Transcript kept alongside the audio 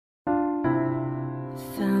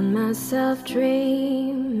find myself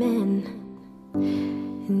dreaming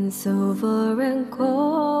in silver and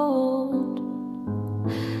gold,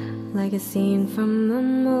 like a scene from the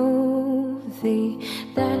movie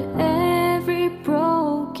that every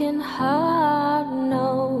broken heart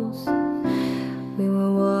knows. We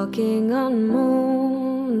were walking on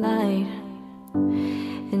moonlight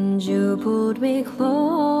and you pulled me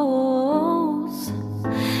close.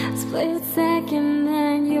 Split second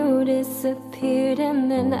then you disappeared,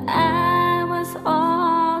 and then I was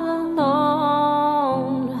all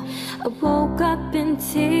alone. I woke up in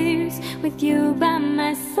tears with you by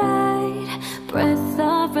my side, breath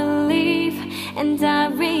of relief, and I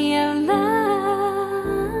realized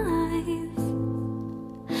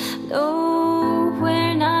no,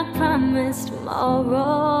 we're not promised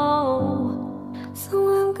tomorrow. So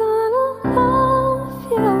I'm gonna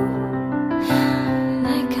love you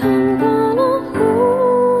like I'm gonna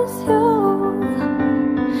lose you.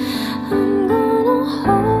 I'm gonna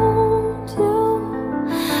hold you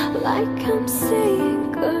like I'm saying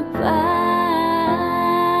goodbye.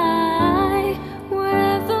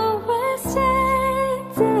 Wherever we're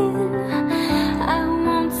standing, I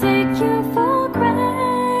won't take you for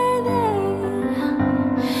granted,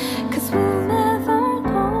 'cause we'll never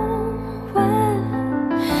know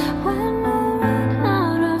when we're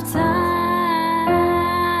out of time.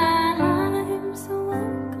 So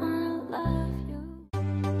I'm gonna love you.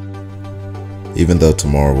 Even though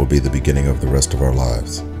tomorrow will be the beginning of the rest of our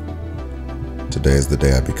lives, today is the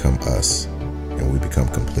day I become us, and we become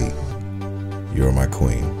complete. You are my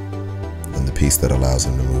queen, and the peace that allows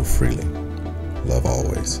him to move freely. Love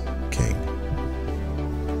always, King.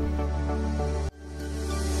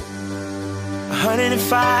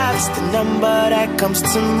 105 is the number that comes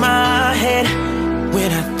to my head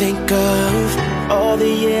when I think of all the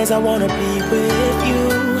years I wanna be with you.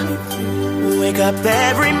 Wake up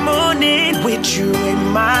every morning with you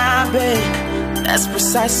in my bed. That's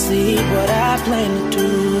precisely what I plan to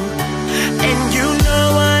do. And you know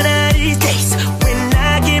one of these days, when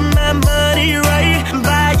I get my money right,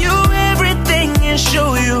 buy you everything and show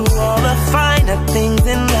you all the finer things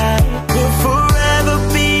in life. We'll forever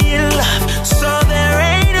be in love, so there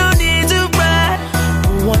ain't no need to cry.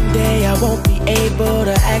 One day I won't be able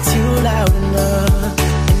to ask you loud enough,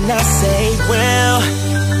 and I say, well,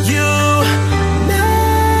 you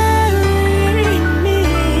marry me.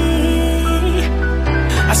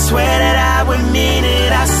 I swear that I would mean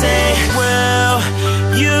it. I say, well,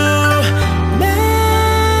 you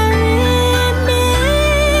marry me.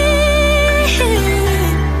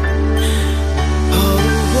 Oh,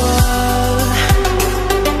 whoa.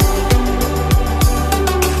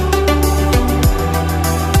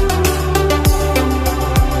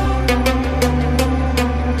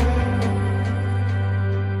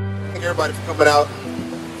 Thank everybody for coming out,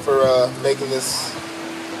 for making this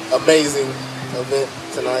amazing event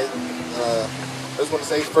tonight. I just want to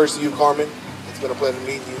say first to you, Carmen, it's been a pleasure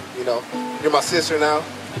meeting you. You know, you're my sister now,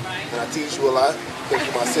 and I teach you a lot because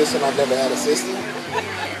you're my sister and I've never had a sister.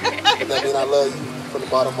 But that means I love you from the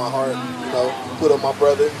bottom of my heart. You know, you put up my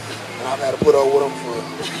brother, and I've had to put up with him for,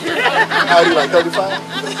 how old are you, like 35?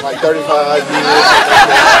 Like 35 years.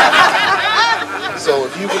 So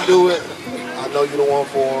if you can do it, I know you're the one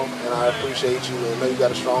for him, and I appreciate you. I know you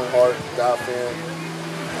got a strong heart, God-fearing,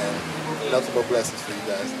 and nothing but blessings for you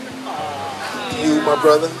guys. To you, my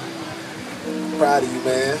brother, I'm proud of you,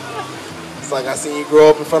 man. It's like I seen you grow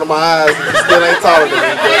up in front of my eyes, and you still ain't taller than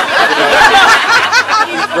me, but you know,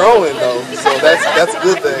 you're growing though, so that's a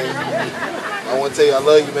good thing. I want to tell you I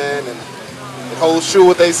love you, man, and it holds true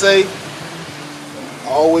what they say.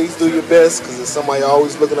 Always do your best, because there's somebody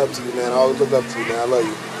always looking up to you, man. I always look up to you, man. I love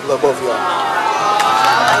you. I love both of y'all.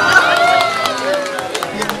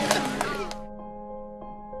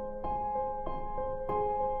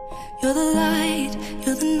 You're the light,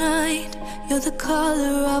 you're the night, you're the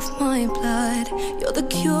color of my blood. You're the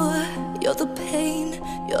cure, you're the pain,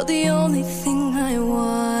 you're the only thing I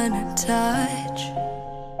wanna touch.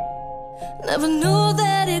 Never knew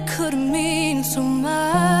that it could mean so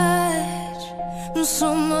much,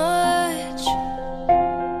 so much.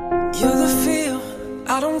 You're the feel,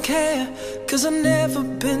 I don't care, 'cause I've never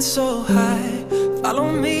been so high. Follow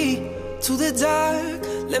me to the dark,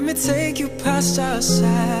 let me take you past our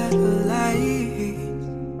satellite.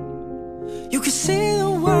 You can see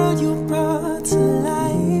the world you brought to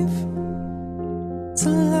life, to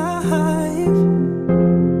life.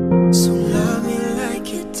 So love me like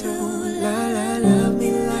you do, la la, love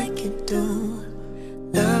me like you do.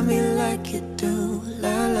 Love me like you do,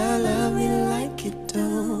 la la, love me like you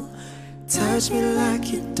do. Touch me like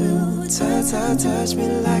you do, touch me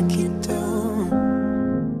like you do.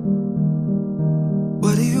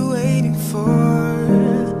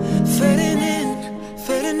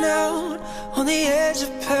 on the edge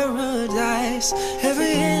of paradise.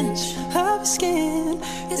 Every inch of skin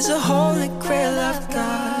is a holy grail I've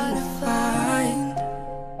gotta find.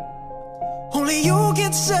 Only you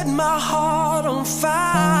can set my heart on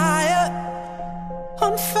fire,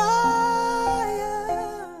 on fire.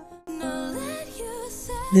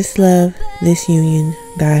 This love, this union,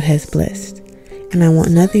 God has blessed. And I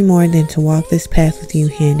want nothing more than to walk this path with you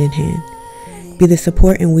hand in hand. Be the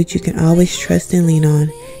support in which you can always trust and lean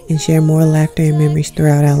on, and share more laughter and memories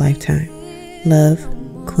throughout our lifetime. Love,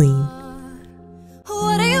 Queen.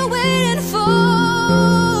 What are you waiting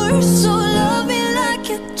for? So love me like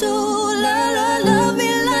you do. Love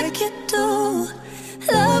me like you do.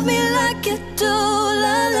 Love me like you do.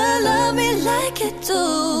 Love me like you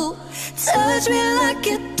do. Touch me like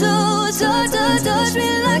you do. Touch me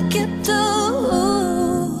like you do.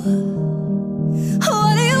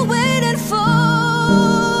 What are you waiting for?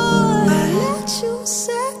 I let you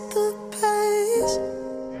set the pace.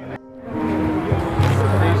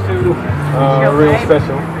 These two are real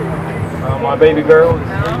special. My baby girl is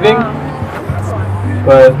leaving,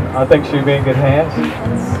 but I think she'll be in good hands.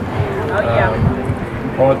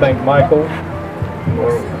 I want to thank Michael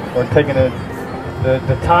for taking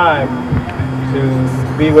the time to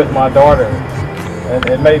be with my daughter, and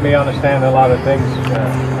it made me understand a lot of things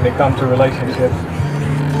when it comes to relationships.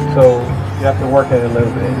 So you have to work at it a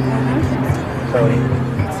little bit. So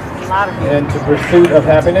in pursuit of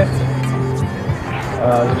happiness,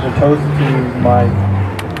 this is a toast to my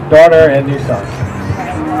daughter and new son.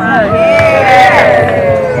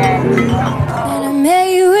 And I met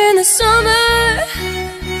you in the summer,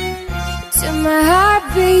 till my heart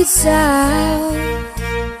beats out.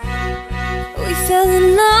 We fell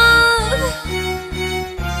in love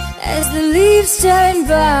as the leaves turn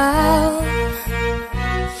brown.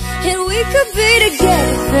 And we could be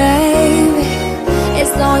together, baby, as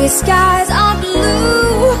long as skies are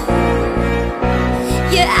blue.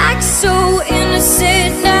 You act so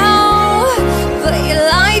innocent now, but you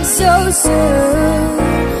lied so soon.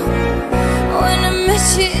 When I met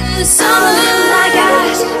you in the summer, oh my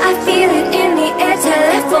gosh, I feel it in the air.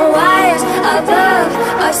 Telephone wires above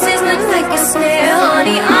are sizzling like a snare.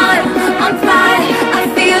 Honey, I'm on fire, I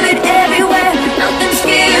feel it everywhere. Nothing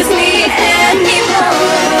scares me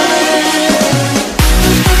anymore.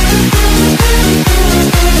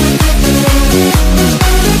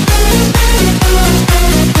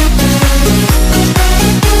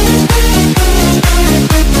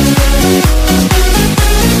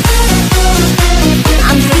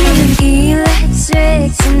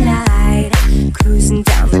 Tonight, cruising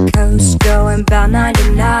down the coast, going about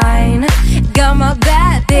 99. Got my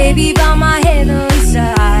bad baby by my heavenly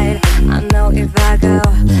side. I know if I go,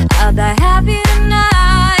 I'll die happy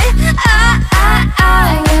tonight.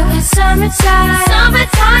 I got that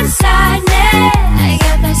summertime sadness. I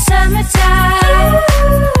got that summertime.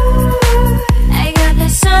 I got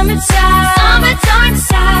that summertime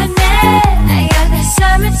sadness. I got that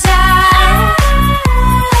summertime.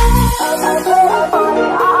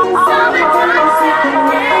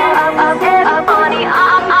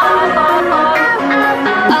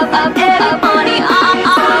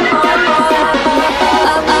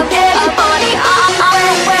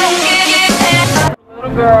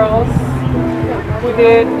 Little girls, we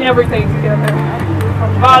did everything together.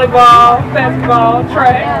 From volleyball, basketball,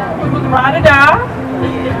 track. We was ride or die.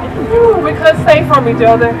 We couldn't stay from each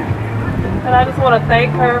other. And I just want to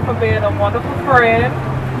thank her for being a wonderful friend.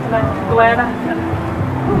 And I'm glad I had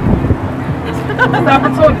this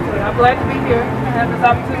opportunity. I'm glad to be here. I have this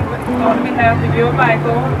opportunity on behalf of you and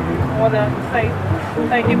Michael. I want to say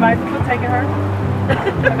thank you, Michael, for taking her. I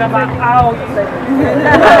got my eye on you.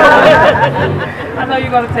 I know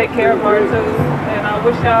you're going to take care of her too. And I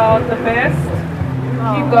wish y'all the best.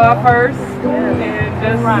 Keep God first. And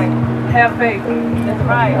just have faith. That's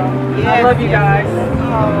right. Yes. I love you guys.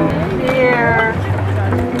 Oh. Cheers.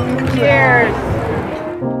 Cheers.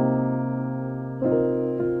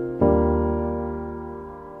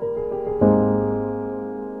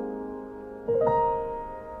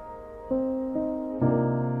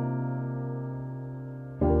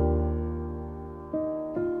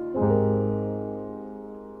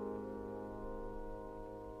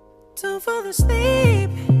 Don't fall asleep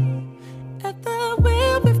at the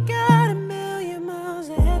wheel. We've got a million miles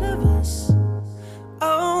ahead of us.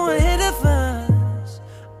 Oh, ahead of us.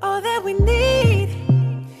 All that we need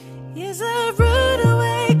is a rude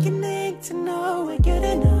awakening to know we're good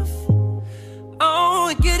enough. Oh,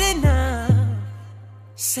 we're good enough.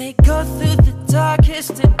 Say go through the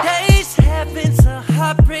darkest of days. Heaven's a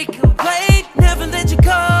heartbreak away. Never let you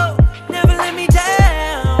go. Never let me down.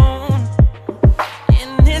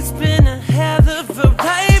 It's been a hell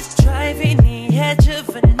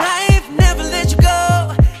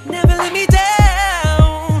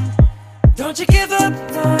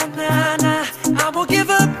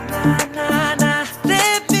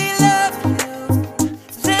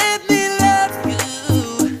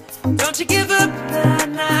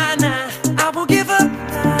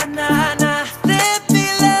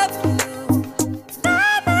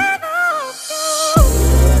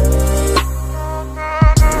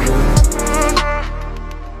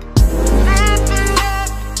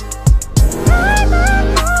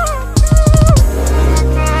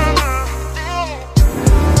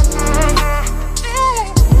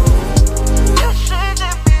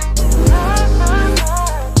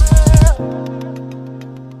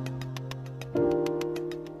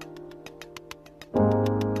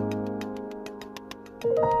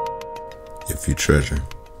If you treasure,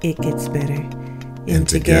 it gets better. And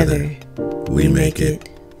together, we make it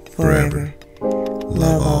forever.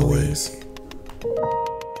 Love always.